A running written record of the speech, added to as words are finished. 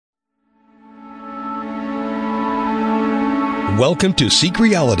Welcome to Seek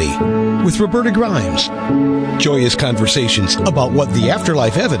Reality with Roberta Grimes. Joyous conversations about what the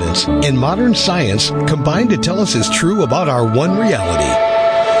afterlife evidence and modern science combine to tell us is true about our one reality.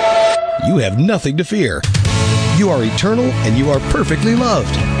 You have nothing to fear. You are eternal and you are perfectly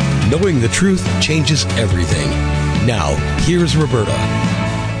loved. Knowing the truth changes everything. Now, here's Roberta.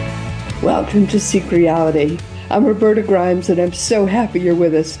 Welcome to Seek Reality. I'm Roberta Grimes, and I'm so happy you're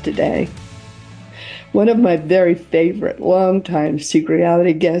with us today. One of my very favorite longtime Seek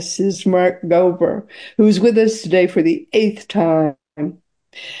Reality guests is Mark Gober, who's with us today for the 8th time.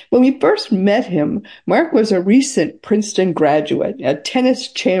 When we first met him, Mark was a recent Princeton graduate, a tennis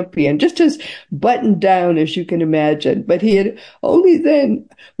champion, just as buttoned down as you can imagine. But he had only then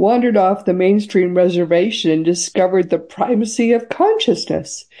wandered off the mainstream reservation and discovered the primacy of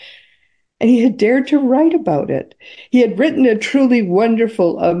consciousness. And he had dared to write about it. He had written a truly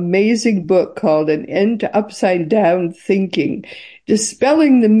wonderful, amazing book called An End to Upside Down Thinking,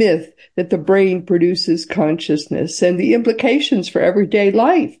 dispelling the myth that the brain produces consciousness and the implications for everyday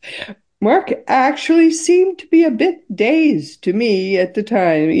life. Mark actually seemed to be a bit dazed to me at the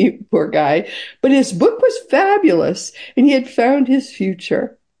time, poor guy, but his book was fabulous and he had found his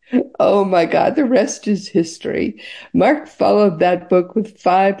future. Oh my God, the rest is history. Mark followed that book with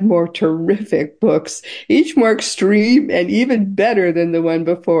 5 more terrific books, each more extreme and even better than the one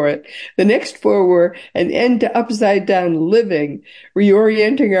before it. The next 4 were An End to Upside Down Living,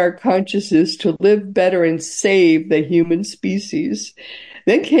 reorienting our consciousness to live better and save the human species.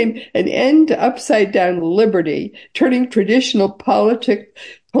 Then came An End to Upside Down Liberty, turning traditional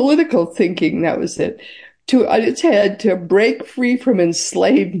political thinking, that was it, on its head to break free from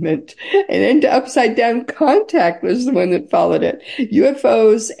enslavement. And End to Upside Down Contact was the one that followed it.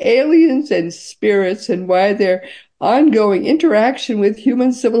 UFOs, aliens, and spirits, and why their ongoing interaction with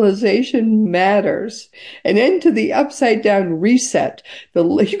human civilization matters. An End to the Upside Down Reset.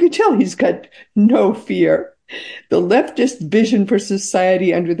 You can tell he's got no fear. The leftist vision for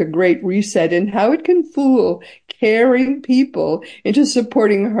society under the Great Reset and how it can fool caring people into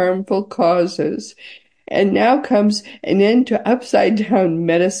supporting harmful causes. And now comes An End to Upside Down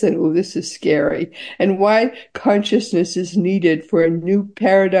Medicine. Oh, this is scary. And why consciousness is needed for a new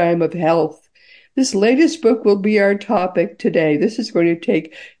paradigm of health. This latest book will be our topic today. This is going to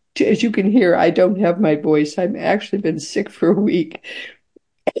take, as you can hear, I don't have my voice. I've actually been sick for a week.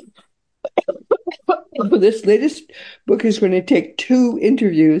 This latest book is going to take 2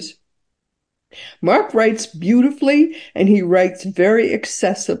 interviews. Mark writes beautifully and he writes very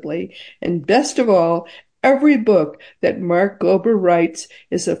accessibly. And best of all, every book that Mark Gober writes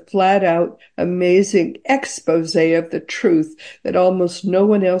is a flat-out, amazing expose of the truth that almost no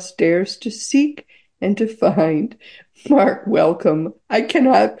one else dares to seek and to find. Mark, welcome. I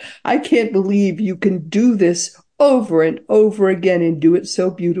can't believe you can do this over and over again and do it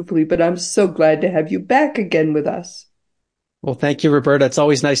so beautifully, but I'm so glad to have you back again with us. Well, thank you, Roberta. It's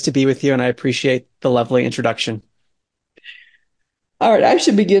always nice to be with you, and I appreciate the lovely introduction. All right, I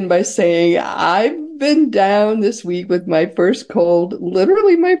should begin by saying I've been down this week with my first cold,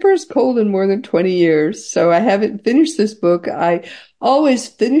 literally my first cold in more than 20 years. So I haven't finished this book. I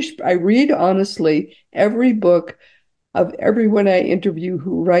read honestly every book of everyone I interview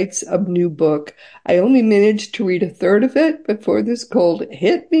who writes a new book. I only managed to read a third of it before this cold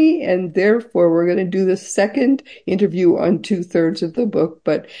hit me, and therefore we're going to do the second interview on 2/3 of the book.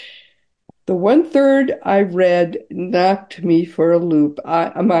 But the 1/3 I read knocked me for a loop.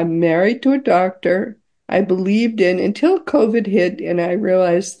 I'm married to a doctor I believed in until COVID hit, and I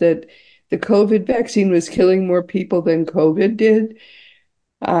realized that the COVID vaccine was killing more people than COVID did.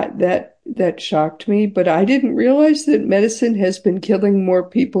 That shocked me, but I didn't realize that medicine has been killing more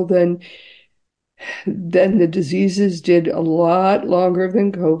people than the diseases did a lot longer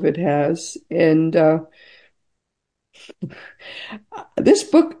than COVID has. And this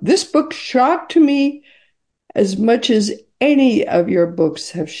book shocked me as much as any of your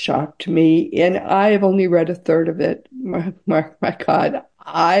books have shocked me, and I have only read a third of it. My God,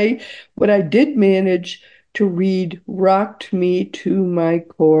 what I did manage to read rocked me to my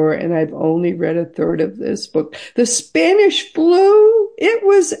core, and I've only read a third of this book. The Spanish flu, it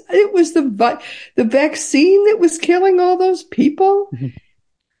was the vaccine that was killing all those people. Mm-hmm.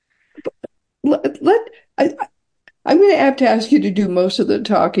 I'm going to have to ask you to do most of the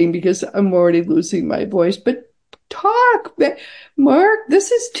talking because I'm already losing my voice, but talk, Mark, this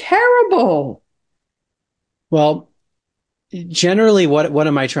is terrible. Well, generally, what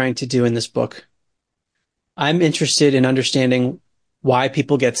am I trying to do in this book? I'm interested in understanding why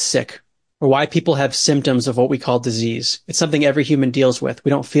people get sick or why people have symptoms of what we call disease. It's something every human deals with. We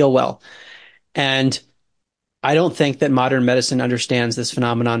don't feel well. And I don't think that modern medicine understands this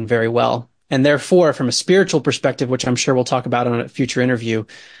phenomenon very well. And therefore, from a spiritual perspective, which I'm sure we'll talk about on a future interview,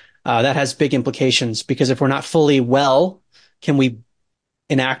 that has big implications because if we're not fully well, can we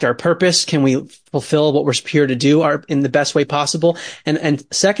enact our purpose? Can we fulfill what we're here to do in the best way possible? And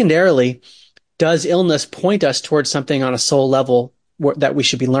secondarily, does illness point us towards something on a soul level that we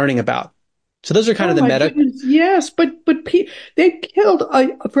should be learning about? So those are kind Oh of the my meta. goodness, yes, but they killed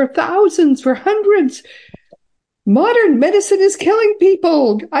for thousands, for hundreds. Modern medicine is killing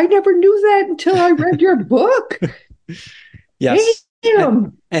people. I never knew that until I read your book. Yes.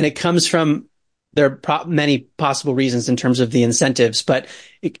 Damn. And it comes from, there are many possible reasons in terms of the incentives, but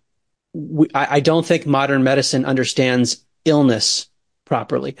I don't think modern medicine understands illness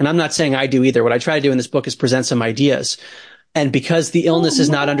properly. And I'm not saying I do either. What I try to do in this book is present some ideas. And because the illness is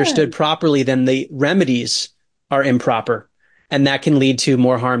not understood properly, then the remedies are improper. And that can lead to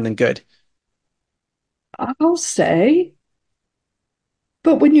more harm than good. I'll say.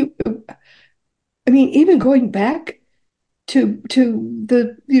 But even going back to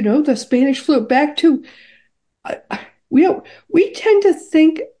the Spanish flu, back to we tend to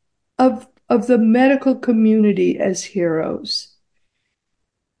think of the medical community as heroes.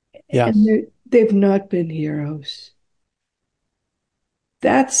 Yeah. And they've not been heroes.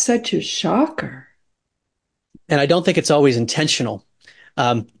 That's such a shocker. And I don't think it's always intentional.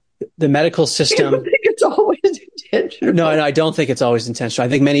 The medical system. I don't think it's always intentional. No, I don't think it's always intentional. I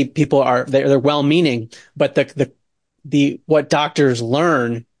think many people they're well-meaning, but the what doctors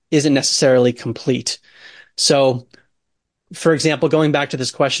learn isn't necessarily complete. So, for example, going back to this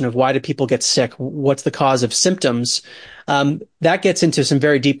question of why do people get sick? What's the cause of symptoms? That gets into some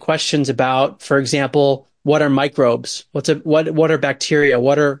very deep questions about, for example, what are microbes? What are bacteria?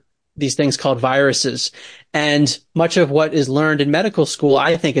 What are these things called viruses? And much of what is learned in medical school,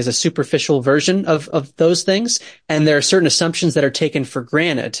 I think, is a superficial version of those things. And there are certain assumptions that are taken for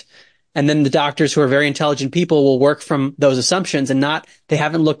granted. And then the doctors who are very intelligent people will work from those assumptions and they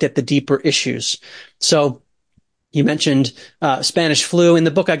haven't looked at the deeper issues. So you mentioned Spanish flu. In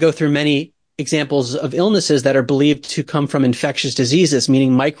the book, I go through many examples of illnesses that are believed to come from infectious diseases,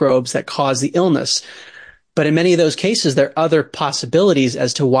 meaning microbes that cause the illness. But in many of those cases, there are other possibilities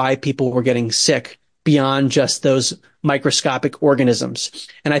as to why people were getting sick beyond just those microscopic organisms.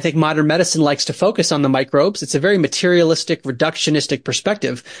 And I think modern medicine likes to focus on the microbes. It's a very materialistic, reductionistic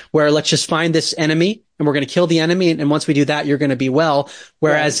perspective where let's just find this enemy and we're going to kill the enemy. And once we do that, you're going to be well.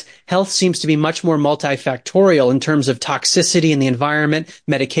 Whereas health seems to be much more multifactorial in terms of toxicity in the environment,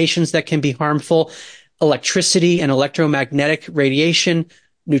 medications that can be harmful, electricity and electromagnetic radiation,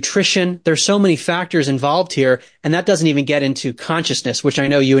 nutrition. There's so many factors involved here, and that doesn't even get into consciousness, which I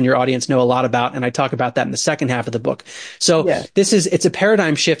know you and your audience know a lot about, and I talk about that in the second half of the book. So it's a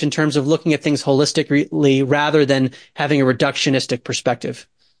paradigm shift in terms of looking at things holistically rather than having a reductionistic perspective.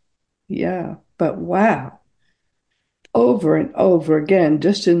 Yeah, but wow. Over and over again,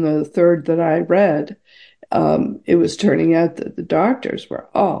 just in the third that I read, it was turning out that the doctors were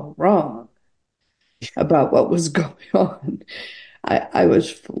all wrong about what was going on. I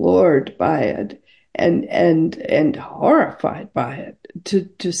was floored by it and horrified by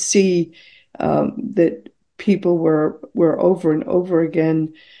it to see that people were over and over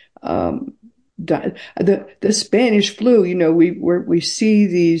again the Spanish flu. We see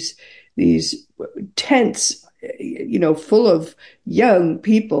these tents, full of young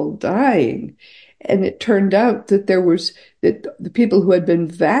people dying, and it turned out that that the people who had been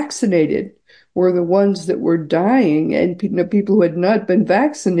vaccinated were the ones that were dying, and people who had not been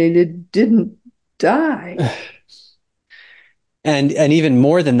vaccinated didn't die. And even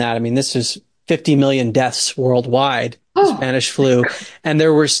more than that, I mean, this is 50 million deaths worldwide, Spanish flu. And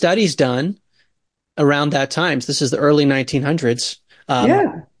there were studies done around that time. So this is the early 1900s,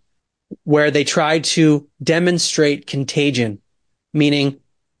 where they tried to demonstrate contagion, meaning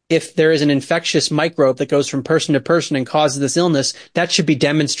if there is an infectious microbe that goes from person to person and causes this illness, that should be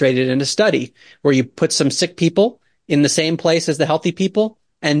demonstrated in a study where you put some sick people in the same place as the healthy people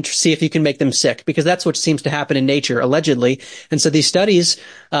and see if you can make them sick, because that's what seems to happen in nature, allegedly. And so these studies,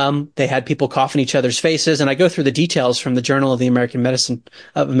 they had people cough in each other's faces. And I go through the details from the Journal of the American Medicine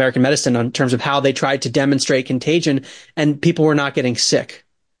in terms of how they tried to demonstrate contagion, and people were not getting sick.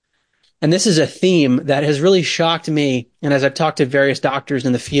 And this is a theme that has really shocked me. And as I've talked to various doctors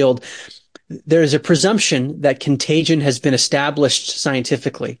in the field, there's a presumption that contagion has been established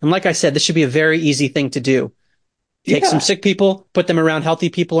scientifically. And like I said, this should be a very easy thing to do. Take some sick people, put them around healthy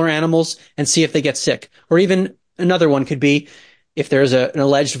people or animals, and see if they get sick. Or even another one could be, if there's an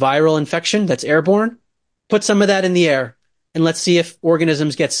alleged viral infection that's airborne, put some of that in the air, and let's see if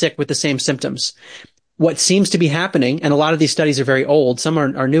organisms get sick with the same symptoms. what seems to be happening, and a lot of these studies are very old, some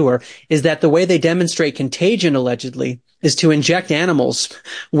are newer, is that the way they demonstrate contagion allegedly is to inject animals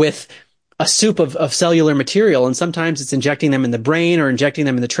with a soup of cellular material. And sometimes it's injecting them in the brain or injecting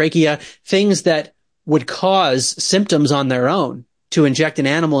them in the trachea, things that would cause symptoms on their own, to inject an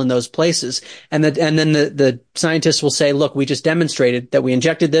animal in those places. And then the scientists will say, look, we just demonstrated that we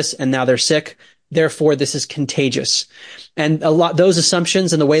injected this and now they're sick. Therefore, this is contagious. And those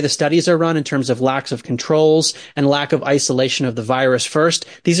assumptions and the way the studies are run in terms of lacks of controls and lack of isolation of the virus first,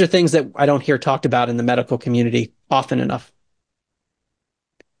 these are things that I don't hear talked about in the medical community often enough.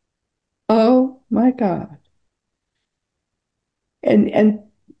 Oh my God. And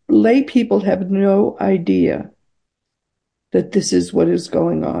lay people have no idea that this is what is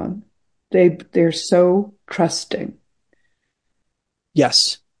going on. They're so trusting.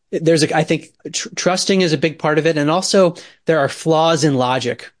 Yes. I think trusting is a big part of it. And also there are flaws in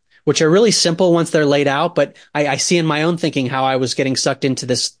logic, which are really simple once they're laid out. But I see in my own thinking how I was getting sucked into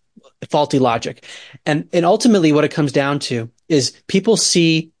this faulty logic. And ultimately what it comes down to is people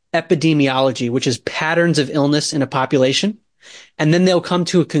see epidemiology, which is patterns of illness in a population. And then they'll come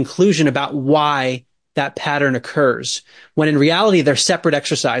to a conclusion about why that pattern occurs, when in reality, they're separate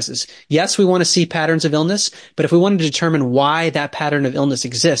exercises. Yes, we want to see patterns of illness, but if we want to determine why that pattern of illness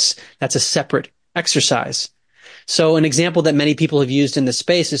exists, that's a separate exercise. So an example that many people have used in this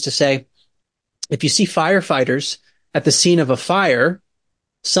space is to say, if you see firefighters at the scene of a fire,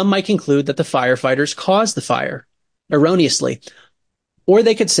 some might conclude that the firefighters caused the fire erroneously. Or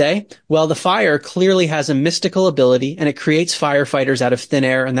they could say, well, the fire clearly has a mystical ability and it creates firefighters out of thin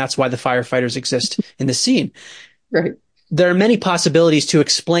air, and that's why the firefighters exist in the scene. Right. There are many possibilities to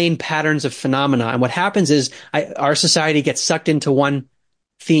explain patterns of phenomena. And what happens is our society gets sucked into one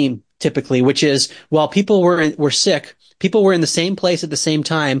theme typically, which is, well, people were sick. People were in the same place at the same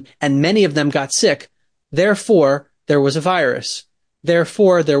time, and many of them got sick. Therefore, there was a virus.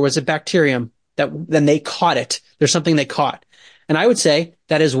 Therefore, there was a bacterium then they caught it. There's something they caught. And I would say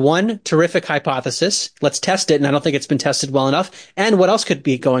that is one terrific hypothesis. Let's test it. And I don't think it's been tested well enough. And what else could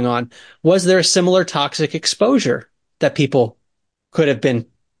be going on? Was there a similar toxic exposure that people could have been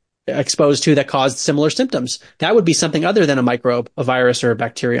exposed to that caused similar symptoms? That would be something other than a microbe, a virus or a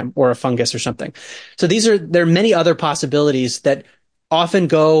bacterium or a fungus or something. So there are many other possibilities that often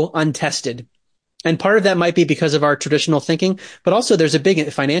go untested. And part of that might be because of our traditional thinking, but also there's a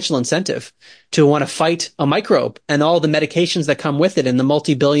big financial incentive to want to fight a microbe and all the medications that come with it and the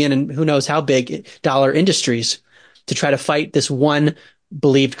multi-billion and who knows how big dollar industries to try to fight this one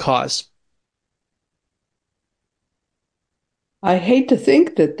believed cause. I hate to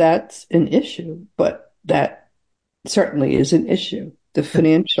think that that's an issue, but that certainly is an issue. The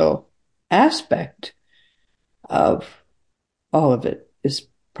financial aspect of all of it is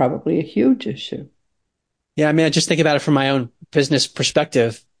probably a huge issue. Yeah, I mean, I just think about it from my own business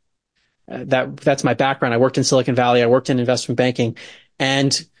perspective. That's my background. I worked in Silicon Valley. I worked in investment banking,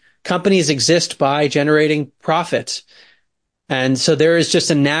 and companies exist by generating profit. And so there is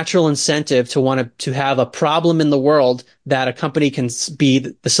just a natural incentive to want to have a problem in the world that a company can be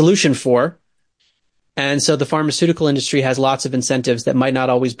the solution for. And so the pharmaceutical industry has lots of incentives that might not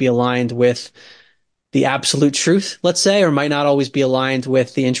always be aligned with the absolute truth, let's say, or might not always be aligned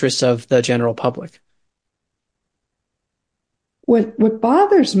with the interests of the general public. What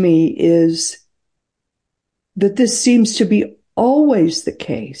bothers me is that this seems to be always the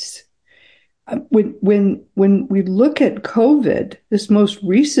case. When we look at COVID, this most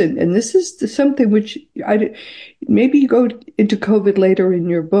recent, and this is something which maybe you go into COVID later in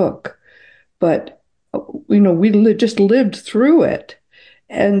your book, but we just lived through it,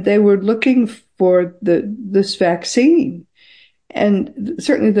 and they were looking for this vaccine, and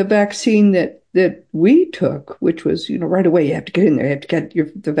certainly the vaccine that we took, which was right away you have to get in there, you have to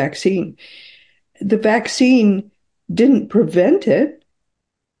get the vaccine. The vaccine didn't prevent it.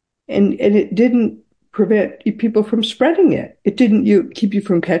 And it didn't prevent people from spreading it. It didn't keep you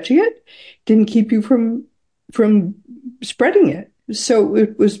from catching it. It didn't keep you from spreading it. So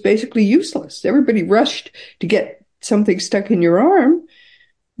it was basically useless. Everybody rushed to get something stuck in your arm,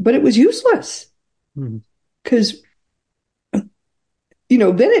 but it was useless. Because, then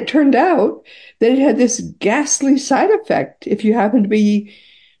it turned out that it had this ghastly side effect if you happen to be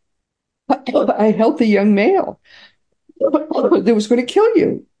a healthy young male that was going to kill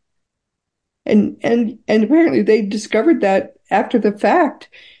you. And apparently they discovered that after the fact,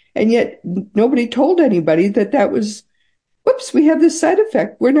 and yet nobody told anybody that was, whoops, we have this side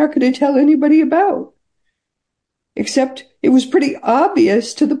effect we're not going to tell anybody about. Except it was pretty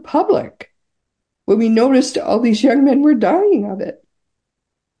obvious to the public when we noticed all these young men were dying of it.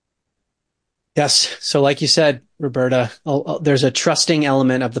 Yes. So like you said, Roberta, there's a trusting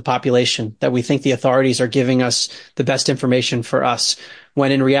element of the population that we think the authorities are giving us the best information for us.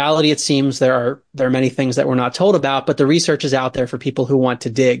 When in reality, it seems there are many things that we're not told about, but the research is out there for people who want to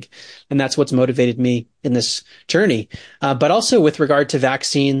dig. And that's what's motivated me in this journey. But also with regard to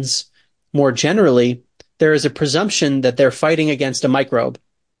vaccines more generally, there is a presumption that they're fighting against a microbe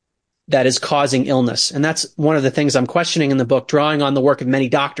that is causing illness. And that's one of the things I'm questioning in the book, drawing on the work of many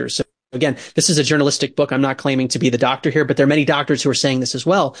doctors. So again, this is a journalistic book. I'm not claiming to be the doctor here, but there are many doctors who are saying this as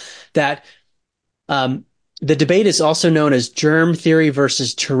well, that the debate is also known as germ theory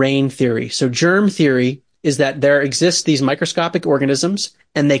versus terrain theory. So germ theory is that there exist these microscopic organisms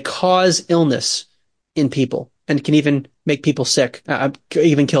and they cause illness in people and can even make people sick,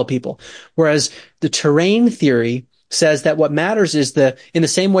 even kill people. Whereas the terrain theory says that what matters is in the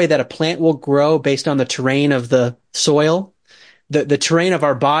same way that a plant will grow based on the terrain of the soil, the terrain of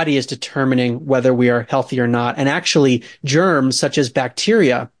our body is determining whether we are healthy or not. And actually germs such as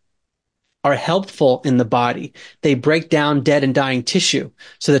bacteria are helpful in the body. They break down dead and dying tissue.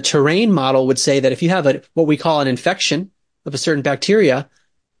 So the terrain model would say that if you have what we call an infection of a certain bacteria,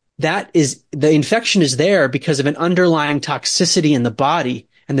 the infection is there because of an underlying toxicity in the body,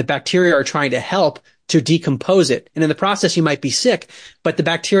 and the bacteria are trying to help to decompose it. And in the process, you might be sick, but the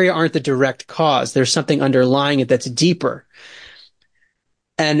bacteria aren't the direct cause. There's something underlying it that's deeper.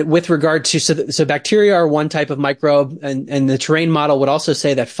 And with regard to, so bacteria are one type of microbe, and the terrain model would also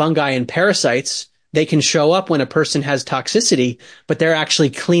say that fungi and parasites, they can show up when a person has toxicity, but they're actually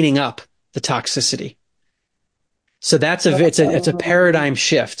cleaning up the toxicity. So it's a paradigm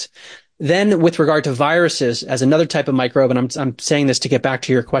shift. Then with regard to viruses as another type of microbe, and I'm saying this to get back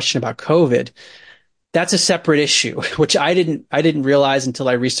to your question about COVID, that's a separate issue, which I didn't realize until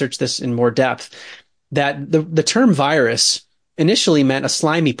I researched this in more depth, that the term virus initially meant a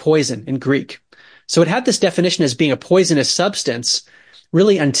slimy poison in Greek. So it had this definition as being a poisonous substance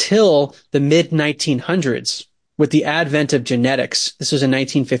really until the mid 1900s with the advent of genetics. This was in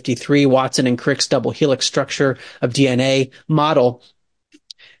 1953, Watson and Crick's double helix structure of DNA model,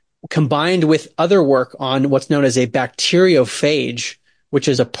 combined with other work on what's known as a bacteriophage, which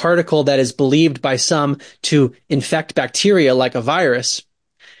is a particle that is believed by some to infect bacteria like a virus.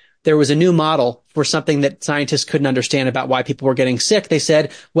 There was a new model for something that scientists couldn't understand about why people were getting sick. They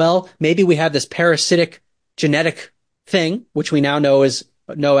said, well, maybe we have this parasitic genetic thing, which we now know as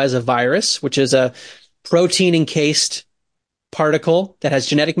a virus, which is a protein encased particle that has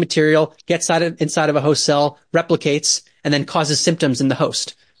genetic material, gets inside of a host cell, replicates, and then causes symptoms in the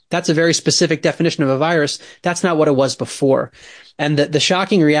host. That's a very specific definition of a virus. That's not what it was before. And the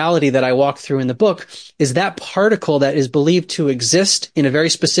shocking reality that I walk through in the book is that particle that is believed to exist in a very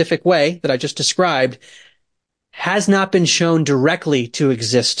specific way that I just described has not been shown directly to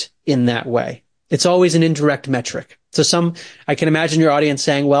exist in that way. It's always an indirect metric. So I can imagine your audience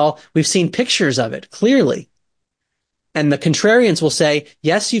saying, well, we've seen pictures of it, clearly. And the contrarians will say,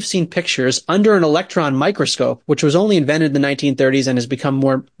 yes, you've seen pictures under an electron microscope, which was only invented in the 1930s and has become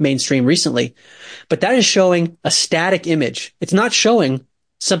more mainstream recently. But that is showing a static image. It's not showing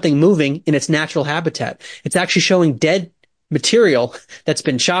something moving in its natural habitat. It's actually showing dead material that's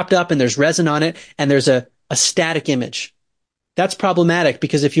been chopped up and there's resin on it and there's a static image. That's problematic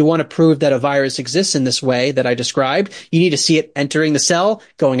because if you want to prove that a virus exists in this way that I described, you need to see it entering the cell,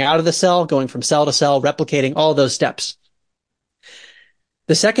 going out of the cell, going from cell to cell, replicating, all those steps.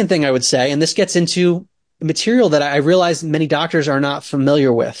 The second thing I would say, and this gets into material that I realize many doctors are not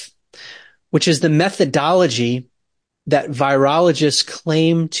familiar with, which is the methodology that virologists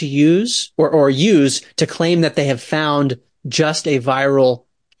claim to use or use to claim that they have found just a viral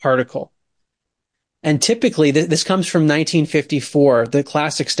particle. And typically, this comes from 1954. The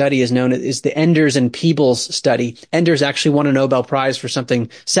classic study is known as the Enders and Peebles study. Enders actually won a Nobel Prize for something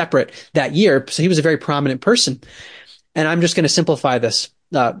separate that year, so he was a very prominent person. And I'm just going to simplify this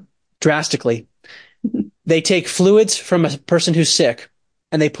drastically. They take fluids from a person who's sick,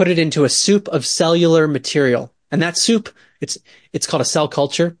 and they put it into a soup of cellular material. And that soup, it's called a cell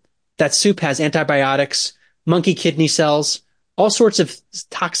culture. That soup has antibiotics, monkey kidney cells, all sorts of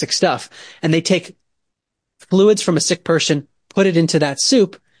toxic stuff. And they take fluids from a sick person, put it into that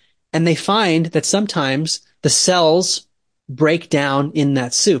soup, and they find that sometimes the cells break down in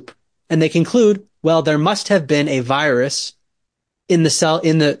that soup. And they conclude, well, there must have been a virus in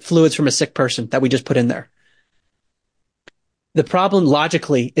the fluids from a sick person that we just put in there. The problem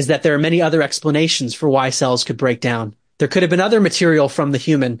logically is that there are many other explanations for why cells could break down. There could have been other material from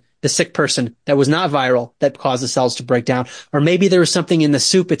the sick person that was not viral that caused the cells to break down. Or maybe there was something in the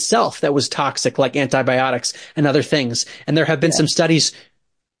soup itself that was toxic, like antibiotics and other things. And there have been some studies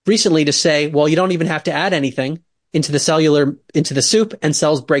recently to say, well, you don't even have to add anything into the soup and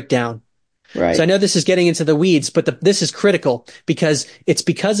cells break down. So I Right. know this is getting into the weeds, but this is critical because it's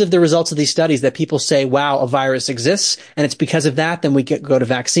because of the results of these studies that people say, wow, a virus exists. And it's because of that, then we go to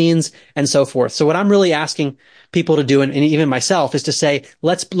vaccines and so forth. So what I'm really asking people to do, and even myself, is to say,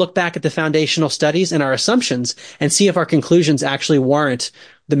 let's look back at the foundational studies and our assumptions and see if our conclusions actually warrant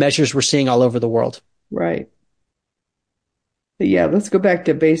the measures we're seeing all over the world. Right. Yeah, let's go back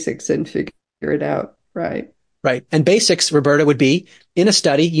to basics and figure it out. Right. Right. And basics, Roberta, would be in a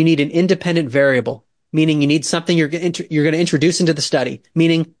study, you need an independent variable, meaning you need something you're going to introduce into the study,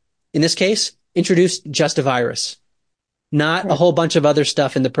 meaning in this case, introduce just a virus, not a Right. whole bunch of other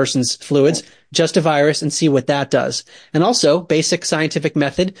stuff in the person's fluids, just a virus and see what that does. And also basic scientific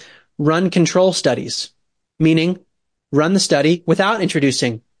method, run control studies, meaning run the study without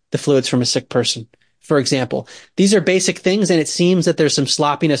introducing the fluids from a sick person. For example, these are basic things, and it seems that there's some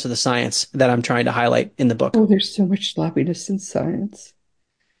sloppiness of the science that I'm trying to highlight in the book. Oh, there's so much sloppiness in science.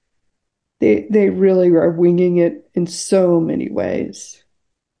 They really are winging it in so many ways.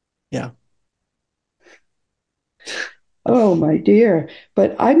 Yeah. Oh, my dear.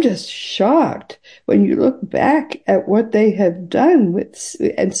 But I'm just shocked when you look back at what they have done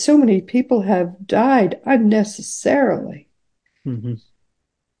and so many people have died unnecessarily. Hmm.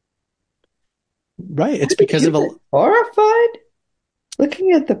 Right. It's Aren't because you of a, just horrified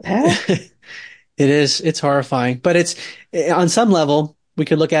looking at the past? it's horrifying, but it's on some level, we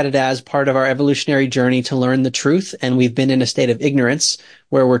could look at it as part of our evolutionary journey to learn the truth. And we've been in a state of ignorance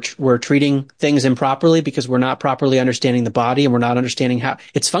where we're treating things improperly because we're not properly understanding the body and we're not understanding how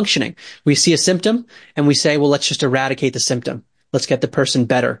it's functioning. We see a symptom and we say, well, let's just eradicate the symptom. Let's get the person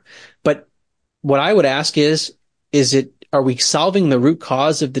better. But what I would ask are we solving the root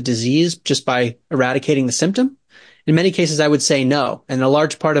cause of the disease just by eradicating the symptom? In many cases, I would say no. And a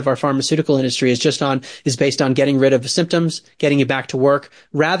large part of our pharmaceutical industry is based on getting rid of symptoms, getting you back to work,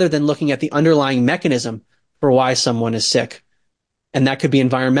 rather than looking at the underlying mechanism for why someone is sick. And that could be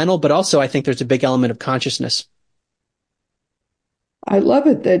environmental, but also I think there's a big element of consciousness. I love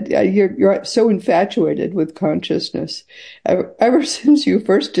it that you're so infatuated with consciousness. Ever since you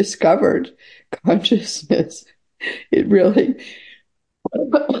first discovered consciousness, it really.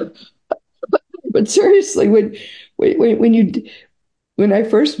 But seriously, when you when I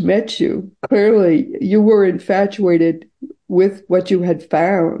first met you, clearly you were infatuated with what you had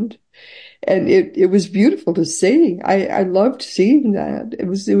found, and it was beautiful to see. I loved seeing that. It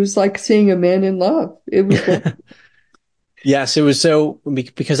was like seeing a man in love. It was Yes, it was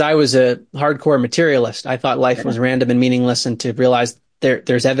because I was a hardcore materialist. I thought life was random and meaningless, and to realize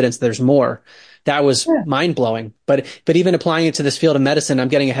there's evidence there's more. That was yeah. mind blowing. But even applying it to this field of medicine, I'm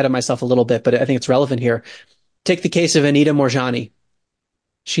getting ahead of myself a little bit, but I think it's relevant here. Take the case of Anita Morjani.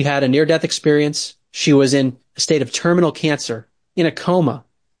 She had a near death experience. She was in a state of terminal cancer, in a coma.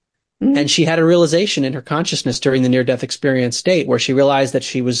 And Mhm. she had a realization in her consciousness during the near death experience state where she realized that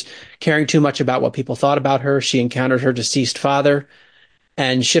she was caring too much about what people thought about her. She encountered her deceased father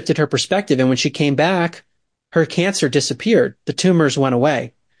and shifted her perspective. And when she came back, her cancer disappeared. The tumors went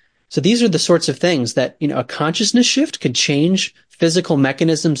away. So these are the sorts of things that, a consciousness shift could change physical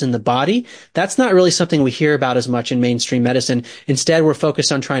mechanisms in the body. That's not really something we hear about as much in mainstream medicine. Instead, we're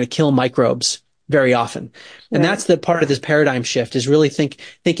focused on trying to kill microbes very often. And Right. that's the part of this paradigm shift is really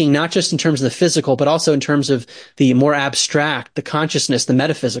thinking not just in terms of the physical, but also in terms of the more abstract, the consciousness, the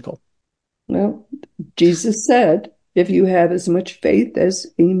metaphysical. Well, Jesus said, if you have as much faith as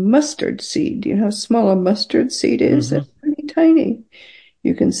a mustard seed, you know how small a mustard seed is? Hmm. It's tiny, tiny.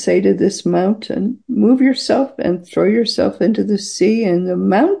 You can say to this mountain, move yourself and throw yourself into the sea, and the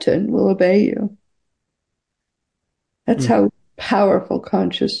mountain will obey you. That's Mm. how powerful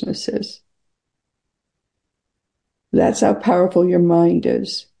consciousness is. That's how powerful your mind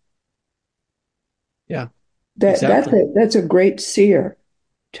is. Yeah, That's exactly. a great seer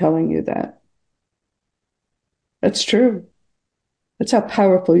telling you that. That's true. That's how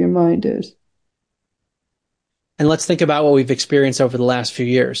powerful your mind is. And let's think about what we've experienced over the last few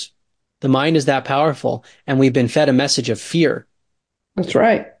years. The mind is that powerful, and we've been fed a message of fear. That's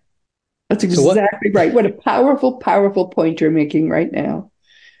right. That's So what exactly right. What a powerful, powerful point you're making right now.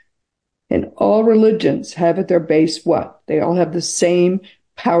 And all religions have at their base what? They all have the same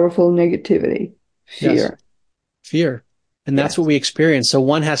powerful negativity, Yes, fear. fear. And that's what Yes. we experience. So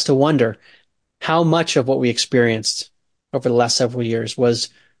one has to wonder how much of what we experienced over the last several years was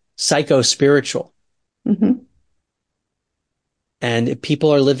psycho-spiritual. Hmm. And if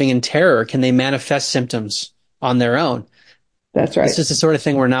people are living in terror, can they manifest symptoms on their own? That's This right. is the sort of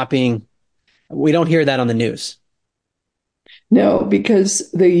thing we don't hear that on the news. No, because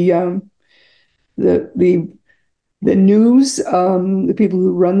the the the news, the people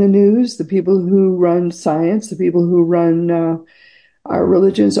who run the news, the people who run science, the people who run our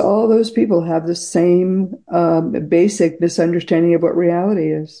religions, all those people have the same basic misunderstanding of what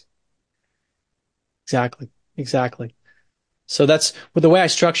reality is. Exactly. Exactly. So that's well, the way I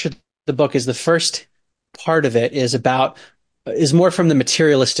structured the book is the first part of it is more from the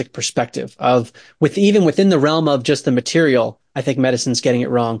materialistic perspective of even within the realm of just the material. I think medicine's getting it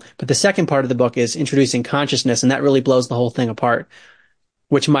wrong. But the second part of the book is introducing consciousness, and that really blows the whole thing apart,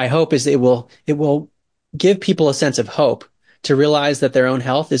 which my hope is it will give people a sense of hope to realize that their own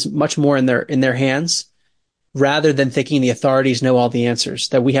health is much more in their hands rather than thinking the authorities know all the answers,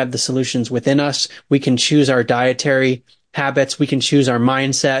 that we have the solutions within us. We can choose our dietary habits. We can choose our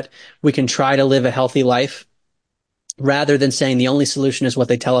mindset. We can try to live a healthy life rather than saying the only solution is what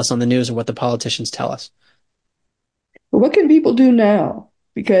they tell us on the news or what the politicians tell us. But what can people do now?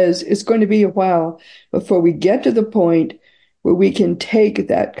 Because it's going to be a while before we get to the point where we can take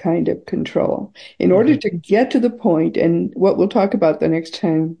that kind of control. In order to get to the point, and what we'll talk about the next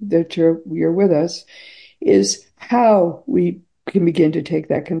time that you're with us, is how we can begin to take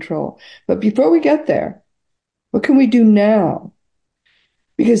that control. But before we get there, what can we do now?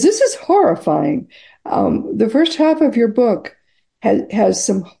 Because this is horrifying. The first half of your book has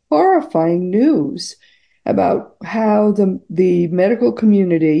some horrifying news about how the medical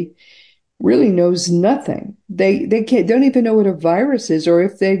community really knows nothing. They don't even know what a virus is or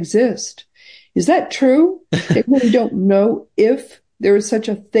if they exist. Is that true? They really don't know if there is such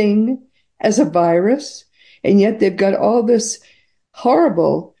a thing as a virus, and yet they've got all this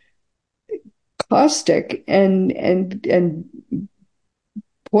horrible caustic and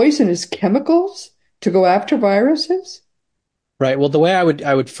poisonous chemicals to go after viruses? Right. Well, the way I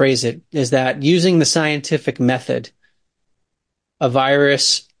would phrase it is that using the scientific method, a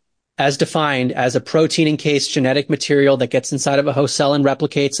virus as defined as a protein encased genetic material that gets inside of a host cell and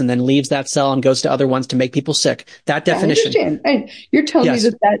replicates and then leaves that cell and goes to other ones to make people sick. That definition. I understand. And you're telling me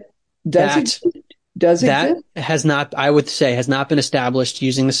Yes, that does that exist? Does that exist? has not, I would say, has not been established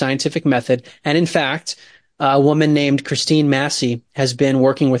using the scientific method. And in fact, a woman named Christine Massey has been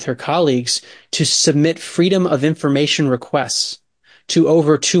working with her colleagues to submit freedom of information requests to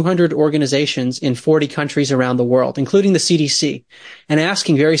over 200 organizations in 40 countries around the world, including the CDC, and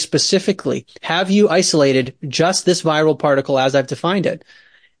asking very specifically, have you isolated just this viral particle as I've defined it?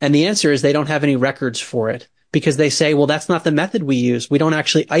 And the answer is they don't have any records for it because they say, well, that's not the method we use. We don't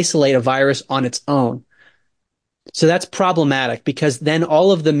actually isolate a virus on its own. So that's problematic because then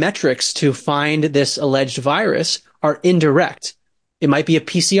all of the metrics to find this alleged virus are indirect. It might be a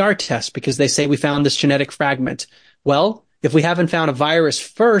PCR test because they say we found this genetic fragment. Well, if we haven't found a virus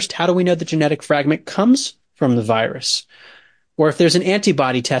first, how do we know the genetic fragment comes from the virus? Or if there's an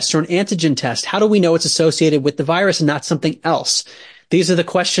antibody test or an antigen test, how do we know it's associated with the virus and not something else? These are the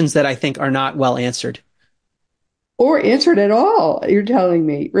questions that I think are not well answered. Or answered at all, you're telling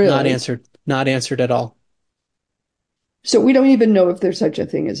me, really? Not answered at all. So we don't even know if there's such a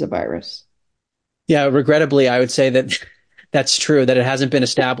thing as a virus. Yeah, regrettably, I would say that that's true, that it hasn't been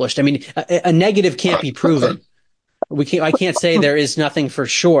established. I mean, a negative can't be proven. I can't say there is nothing for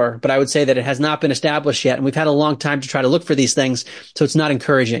sure, but I would say that it has not been established yet. And we've had a long time to try to look for these things. So it's not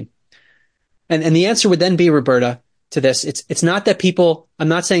encouraging. And the answer would then be, Roberta, to this. It's not that I'm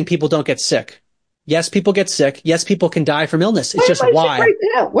not saying people don't get sick. Yes, people get sick. Yes, people can die from illness. It's just why. Right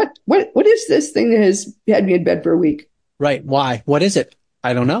now, what is this thing that has had me in bed for a week? Right. Why? What is it?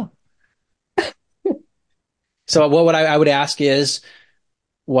 I don't know. So what I would ask is,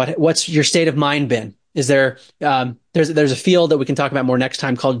 what's your state of mind been? Is there, there's a field that we can talk about more next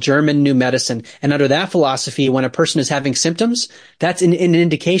time called German New Medicine. And under that philosophy, when a person is having symptoms, that's an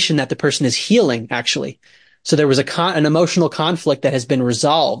indication that the person is healing, actually. So there was an emotional conflict that has been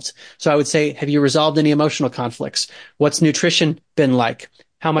resolved. So I would say, have you resolved any emotional conflicts? What's nutrition been like?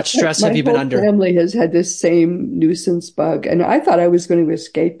 How much stress have you been under? My whole family has had this same nuisance bug, and I thought I was going to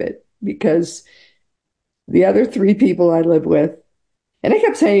escape it because the other three people I live with, and I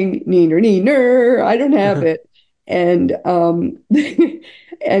kept saying, neener, I don't have it. And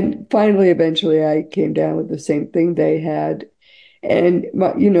and finally, eventually, I came down with the same thing they had. And,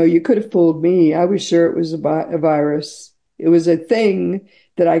 you could have fooled me. I was sure it was a virus. It was a thing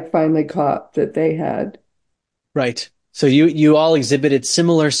that I finally caught that they had. Right. So you all exhibited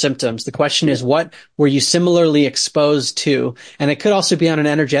similar symptoms. The question is, what were you similarly exposed to? And it could also be on an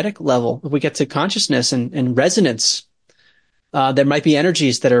energetic level. If we get to consciousness and resonance, There might be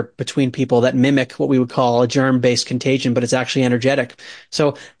energies that are between people that mimic what we would call a germ-based contagion, but it's actually energetic.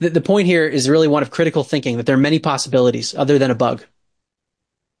 So the point here is really one of critical thinking, that there are many possibilities other than a bug.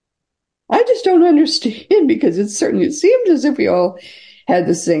 I just don't understand because it seems as if we all had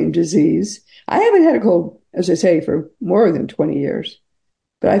the same disease. I haven't had a cold, as I say, for more than 20 years,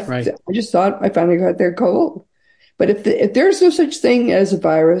 but Right. I just thought I finally got their cold. But if there's no such thing as a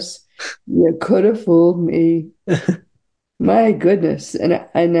virus, you could have fooled me. My goodness.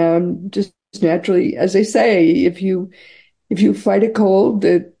 And just naturally, as they say, if you fight a cold,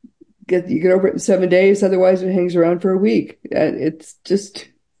 you get over it in 7 days. Otherwise, it hangs around for a week. It's just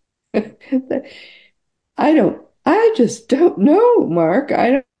I just don't know, Mark.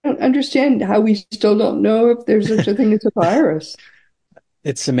 I don't understand how we still don't know if there's such a thing as a virus.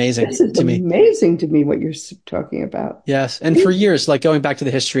 It's amazing This is to me. amazing to me what you're talking about. Yes. And for years, like going back to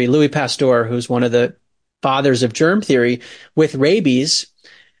the history, Louis Pasteur, who's one of the fathers of germ theory, with rabies,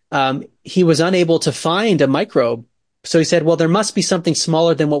 he was unable to find a microbe. So he said, well, there must be something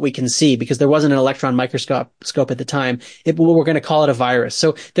smaller than what we can see because there wasn't an electron microscope at the time. We're going to call it a virus.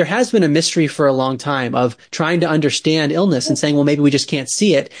 So there has been a mystery for a long time of trying to understand illness and saying, well, maybe we just can't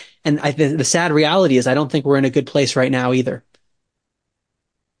see it. And the sad reality is I don't think we're in a good place right now either.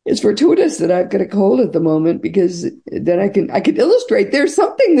 It's fortuitous that I've got a cold at the moment because then I can illustrate there's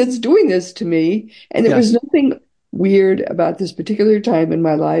something that's doing this to me. And there was Yes. nothing weird about this particular time in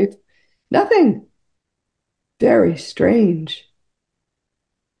my life. Nothing. Very strange.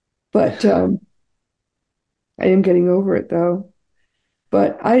 But I am getting over it though.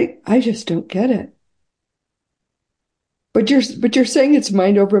 But I just don't get it. But you're saying it's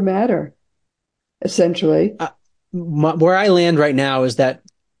mind over matter, essentially. uh, where I land right now is that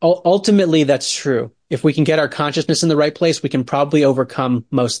ultimately that's true. If we can get our consciousness in the right place, we can probably overcome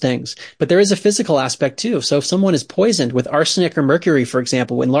most things. But there is a physical aspect too. So if someone is poisoned with arsenic or mercury, for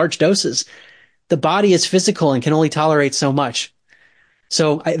example, in large doses, the body is physical and can only tolerate so much.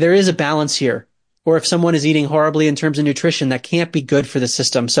 So there is a balance here. Or if someone is eating horribly in terms of nutrition, that can't be good for the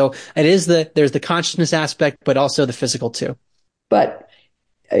system. So there's the consciousness aspect, but also the physical too. But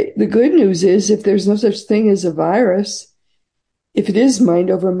the good news is if there's no such thing as a virus, if it is mind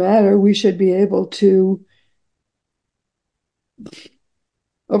over matter, we should be able to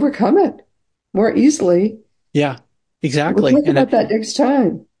overcome it more easily. Yeah, We'll exactly. talk about that next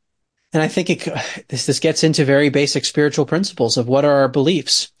time. And I think this gets into very basic spiritual principles of what are our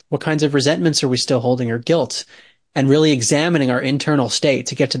beliefs? What kinds of resentments are we still holding or guilt? And really examining our internal state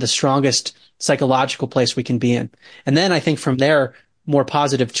to get to the strongest psychological place we can be in. And then I think from there, more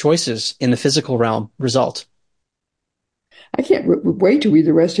positive choices in the physical realm result. I can't wait to read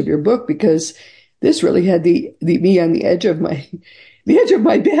the rest of your book because this really had the me on the edge of my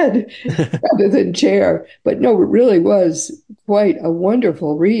bed rather than chair. But no, it really was quite a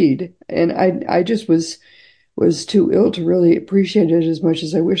wonderful read, and I just was too ill to really appreciate it as much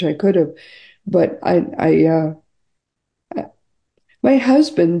as I wish I could have. But my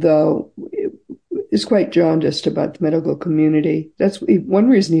husband though is quite jaundiced about the medical community. That's one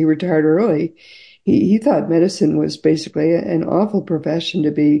reason he retired early. He thought medicine was basically an awful profession to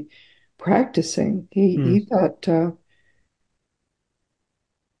be practicing. He Mm. thought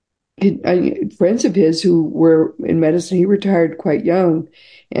friends of his who were in medicine, he retired quite young,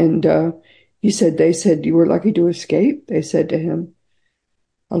 and they said you were lucky to escape. They said to him,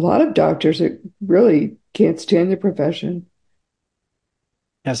 a lot of doctors that really can't stand the profession.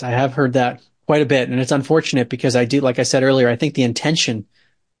 Yes, I have heard that quite a bit. And it's unfortunate because like I said earlier, I think the intention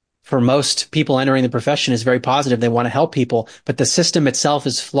for most people entering the profession is very positive. They want to help people, but the system itself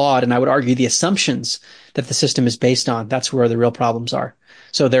is flawed. And I would argue the assumptions that the system is based on, that's where the real problems are.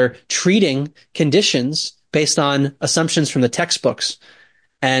 So they're treating conditions based on assumptions from the textbooks.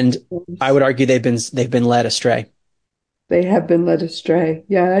 And I would argue they've been led astray. They have been led astray.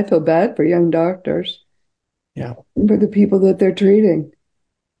 Yeah, I feel bad for young doctors, Yeah. for the people that they're treating.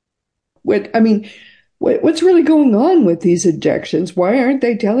 What's really going on with these injections? Why aren't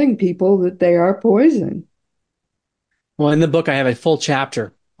they telling people that they are poison? Well, in the book, I have a full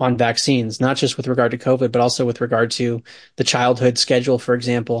chapter on vaccines, not just with regard to COVID, but also with regard to the childhood schedule, for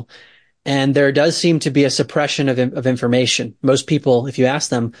example. And there does seem to be a suppression of information. Most people, if you ask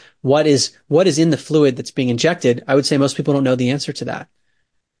them, what is in the fluid that's being injected? I would say most people don't know the answer to that.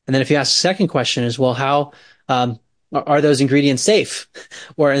 And then if you ask the second question is, well, how, are those ingredients safe?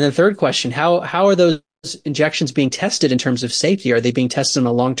 And the third question, how are those injections being tested in terms of safety? Are they being tested on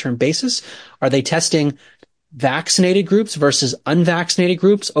a long-term basis? Are they testing vaccinated groups versus unvaccinated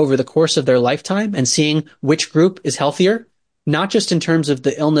groups over the course of their lifetime and seeing which group is healthier? not just in terms of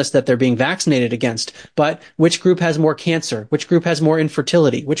the illness that they're being vaccinated against, but which group has more cancer, which group has more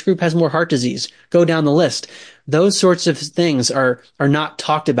infertility, which group has more heart disease, go down the list. Those sorts of things are not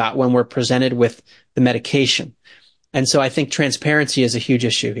talked about when we're presented with the medication. And so I think transparency is a huge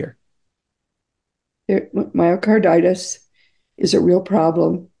issue here. Myocarditis is a real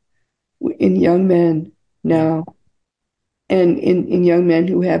problem in young men now, and in young men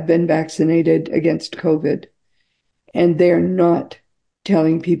who have been vaccinated against COVID. And they're not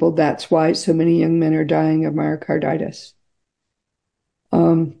telling people that's why so many young men are dying of myocarditis.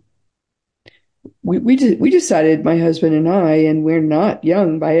 We decided, my husband and I, and we're not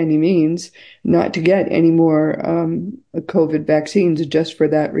young by any means, not to get any more COVID vaccines just for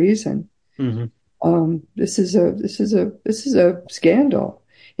that reason. Mm-hmm. This is a scandal,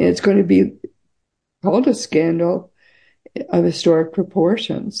 and it's going to be called a scandal of historic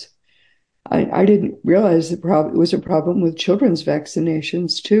proportions. I didn't realize it was a problem with children's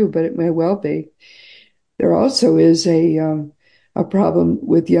vaccinations too, but it may well be. There also is a problem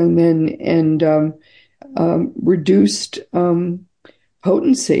with young men and reduced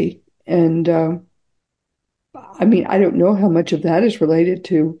potency. And I mean, I don't know how much of that is related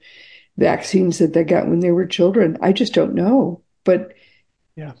to vaccines that they got when they were children. I just don't know. But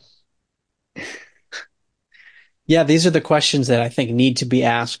yeah. Yeah, these are the questions that I think need to be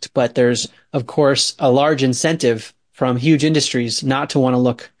asked. But there's, of course, a large incentive from huge industries not to want to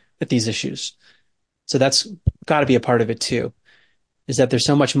look at these issues. So that's got to be a part of it too, is that there's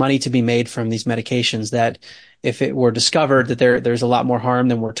so much money to be made from these medications that if it were discovered that there's a lot more harm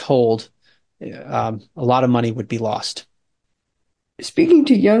than we're told, a lot of money would be lost. Speaking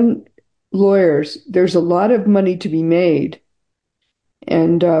to young lawyers, there's a lot of money to be made.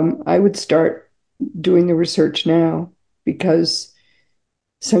 And I would start doing the research now, because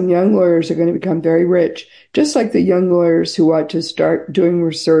some young lawyers are going to become very rich, just like the young lawyers who ought to start doing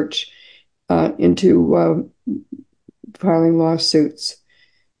research into filing lawsuits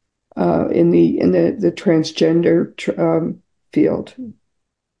in the transgender field.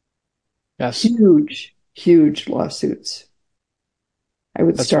 Yes, huge lawsuits. I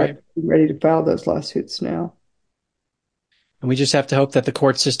would start ready to file those lawsuits now. And we just have to hope that the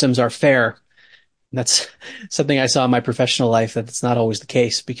court systems are fair. That's something I saw in my professional life, that it's not always the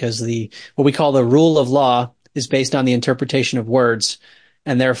case, because what we call the rule of law is based on the interpretation of words,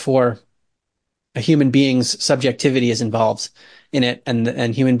 and therefore a human being's subjectivity is involved in it,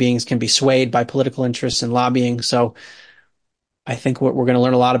 and human beings can be swayed by political interests and lobbying. So I think we're going to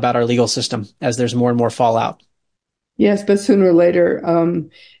learn a lot about our legal system as there's more and more fallout. Yes, but sooner or later,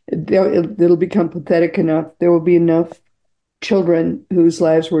 it'll become pathetic enough. There will be enough children whose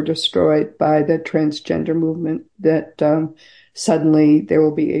lives were destroyed by the transgender movement that suddenly there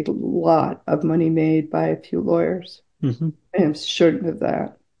will be a lot of money made by a few lawyers. Mm-hmm. I am certain of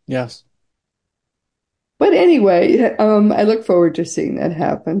that. Yes. But anyway, I look forward to seeing that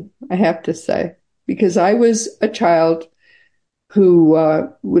happen, I have to say, because I was a child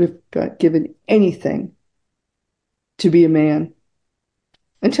who would have given anything to be a man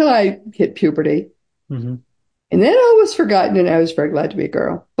until I hit puberty. Mm-hmm. And then I was forgotten, and I was very glad to be a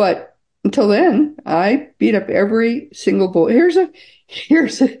girl. But until then, I beat up every single boy. Here's a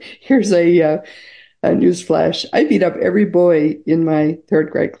news flash. I beat up every boy in my third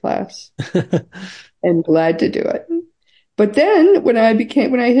grade class, and glad to do it. But then when I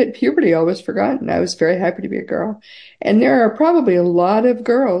hit puberty, I was forgotten. I was very happy to be a girl. And there are probably a lot of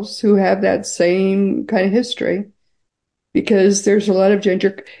girls who have that same kind of history, because there's a lot of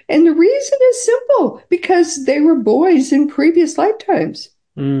gender. And the reason is simple, because they were boys in previous lifetimes.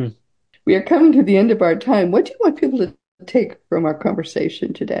 Mm. We are coming to the end of our time. What do you want people to take from our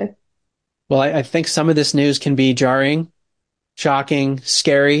conversation today? Well, I think some of this news can be jarring, shocking,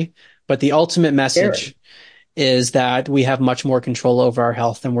 scary, but the ultimate message is that we have much more control over our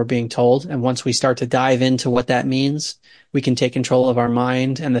health than we're being told. And once we start to dive into what that means, we can take control of our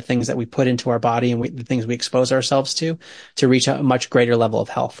mind and the things that we put into our body and the things we expose ourselves to reach a much greater level of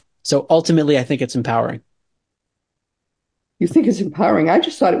health. So ultimately, I think it's empowering. You think it's empowering? I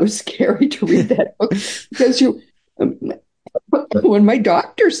just thought it was scary to read that book, because when my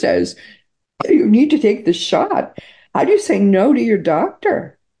doctor says you need to take the shot, how do you say no to your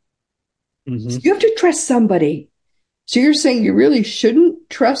doctor? Mm-hmm. So you have to trust somebody. So you're saying you really shouldn't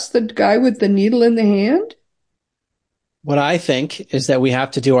trust the guy with the needle in the hand? What I think is that we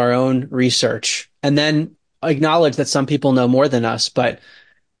have to do our own research and then acknowledge that some people know more than us, but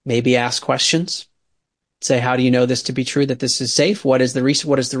maybe ask questions. Say, how do you know this to be true, that this is safe? What does the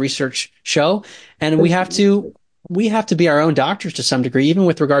research show? And we have to be our own doctors to some degree, even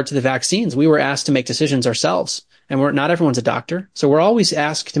with regard to the vaccines. We were asked to make decisions ourselves and not everyone's a doctor. So we're always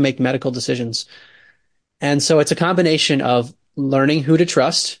asked to make medical decisions. And so it's a combination of learning who to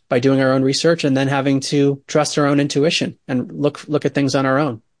trust by doing our own research and then having to trust our own intuition and look at things on our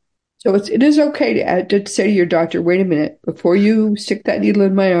own. So it is okay to say to your doctor, wait a minute, before you stick that needle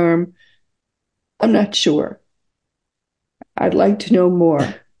in my arm, I'm not sure. I'd like to know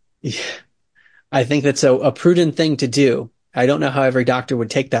more. Yeah. I think that's a prudent thing to do. I don't know how every doctor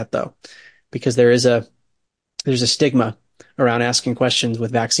would take that though, because there's a stigma around asking questions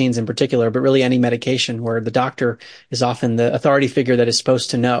with vaccines in particular, but really any medication where the doctor is often the authority figure that is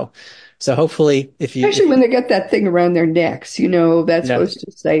supposed to know. So hopefully Especially when they get that thing around their necks, that's yeah, supposed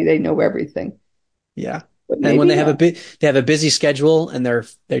to say they know everything. yeah. But And when maybe not. they have a busy schedule and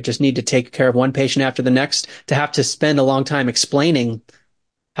they just need to take care of one patient after the next, to have to spend a long time explaining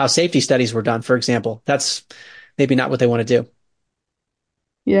how safety studies were done, for example, that's maybe not what they want to do.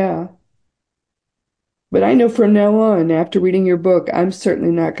 Yeah. But I know from now on, after reading your book, I'm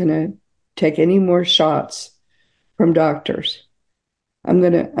certainly not going to take any more shots from doctors. I'm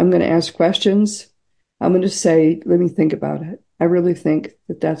gonna ask questions. I'm gonna say, let me think about it. I really think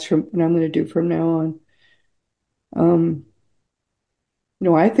that's from what I'm gonna do from now on. Um,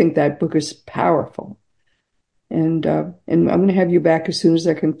 I think that book is powerful, and I'm gonna have you back as soon as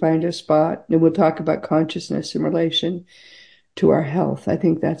I can find a spot, and we'll talk about consciousness in relation to our health. I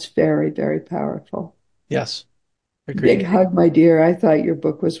think that's very, very powerful. Yes, Big agreed. hug, my dear. I thought your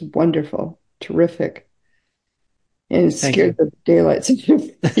book was wonderful, terrific, and it Thank scared you. the daylights out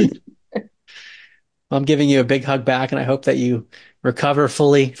of me. Well, I'm giving you a big hug back, and I hope that you recover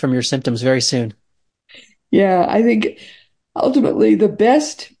fully from your symptoms very soon. Yeah, I think ultimately the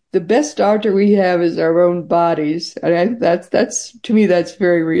best doctor we have is our own bodies. And that's to me that's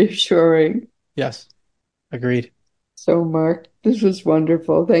very reassuring. Yes, agreed. So Mark, this was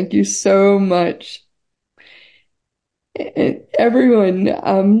wonderful. Thank you so much. And everyone,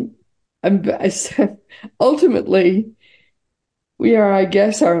 I'm ultimately we are, I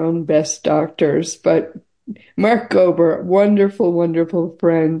guess, our own best doctors, but Mark Gober, wonderful, wonderful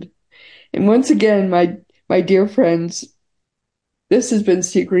friend. And once again, my dear friends, this has been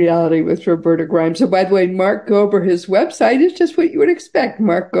Seek Reality with Roberta Grimes. So, by the way, Mark Gober, his website is just what you would expect,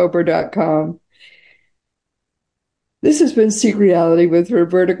 markgober.com. This has been Seek Reality with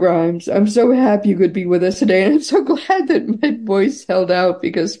Roberta Grimes. I'm so happy you could be with us today, and I'm so glad that my voice held out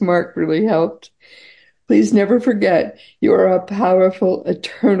because Mark really helped. Please never forget, you are a powerful,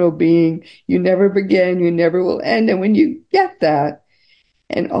 eternal being. You never began, you never will end. And when you get that,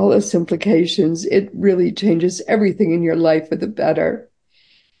 and all its implications, it really changes everything in your life for the better.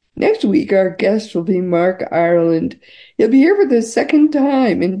 Next week, our guest will be Mark Ireland. He'll be here for the second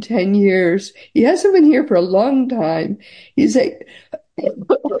time in 10 years. He hasn't been here for a long time. He's a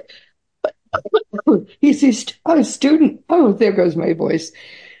student. Oh, there goes my voice.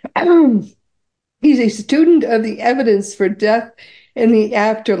 He's a student of the evidence for death and the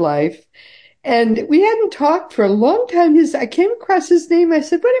afterlife. And we hadn't talked for a long time. I came across his name. I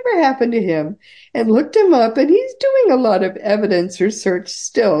said, whatever happened to him? And looked him up, and he's doing a lot of evidence research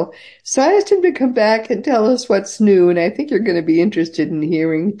still. So I asked him to come back and tell us what's new, and I think you're going to be interested in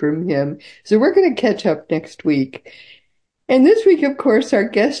hearing from him. So we're going to catch up next week. And this week, of course, our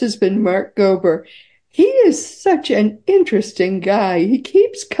guest has been Mark Gober. He is such an interesting guy. He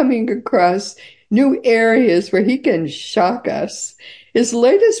keeps coming across new areas where he can shock us. His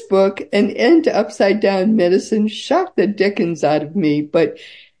latest book, An End to Upside Down Medicine, shocked the dickens out of me, but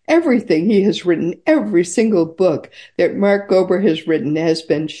everything he has written, every single book that Mark Gober has written has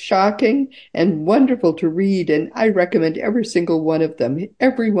been shocking and wonderful to read, and I recommend every single one of them.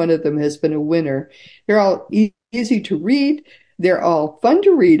 Every one of them has been a winner. They're all easy to read. They're all fun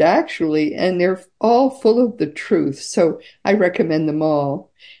to read, actually, and they're all full of the truth, so I recommend them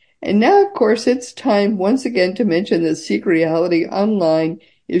all. And now, of course, it's time once again to mention that Seek Reality Online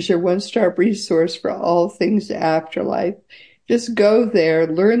is your one-stop resource for all things afterlife. Just go there,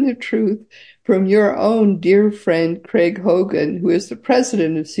 learn the truth from your own dear friend, Craig Hogan, who is the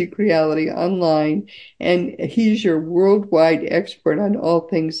president of Seek Reality Online, and he's your worldwide expert on all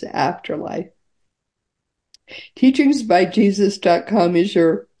things afterlife. Teachingsbyjesus.com is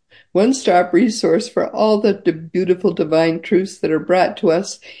your one-stop resource for all the beautiful divine truths that are brought to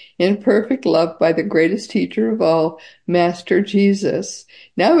us in perfect love by the greatest teacher of all, Master Jesus.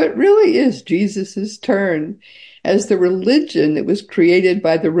 Now it really is Jesus's turn as the religion that was created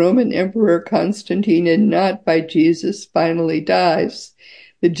by the Roman Emperor Constantine and not by Jesus finally dies.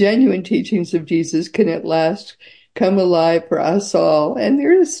 The genuine teachings of Jesus can at last come alive for us all, and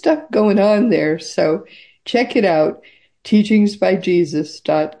there is stuff going on there, so check it out,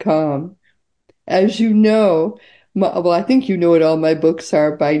 teachingsbyjesus.com. As you know, Well, I think you know what all my books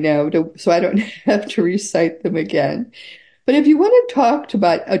are by now, so I don't have to recite them again. But if you want to talk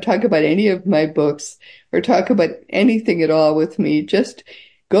about any of my books or talk about anything at all with me, just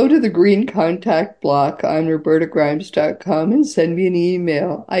go to the green contact block on robertagrimes.com and send me an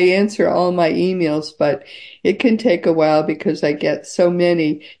email. I answer all my emails, but it can take a while because I get so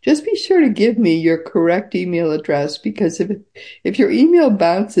many. Just be sure to give me your correct email address, because if your email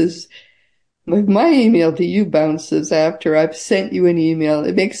bounces, if my email to you bounces after I've sent you an email,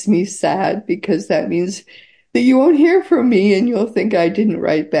 it makes me sad, because that means that you won't hear from me and you'll think I didn't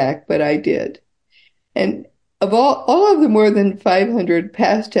write back, but I did. And of all of the more than 500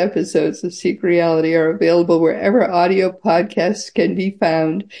 past episodes of Seek Reality are available wherever audio podcasts can be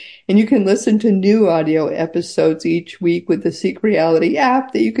found. And you can listen to new audio episodes each week with the Seek Reality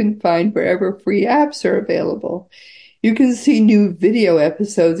app that you can find wherever free apps are available. You can see new video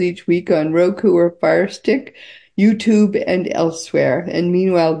episodes each week on Roku or Fire Stick, YouTube, and elsewhere. And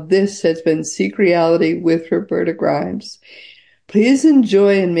meanwhile, this has been Seek Reality with Roberta Grimes. Please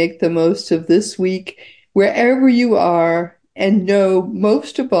enjoy and make the most of this week wherever you are, and know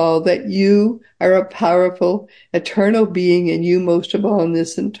most of all that you are a powerful, eternal being, and you most of all in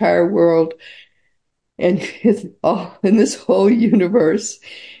this entire world and in this whole universe.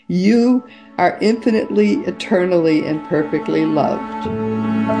 You are infinitely, eternally, and perfectly loved.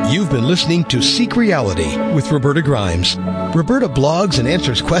 You've been listening to Seek Reality with Roberta Grimes. Roberta blogs and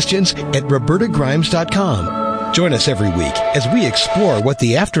answers questions at robertagrimes.com. Join us every week as we explore what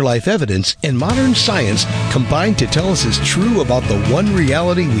the afterlife evidence and modern science combine to tell us is true about the one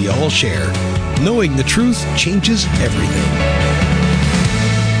reality we all share. Knowing the truth changes everything.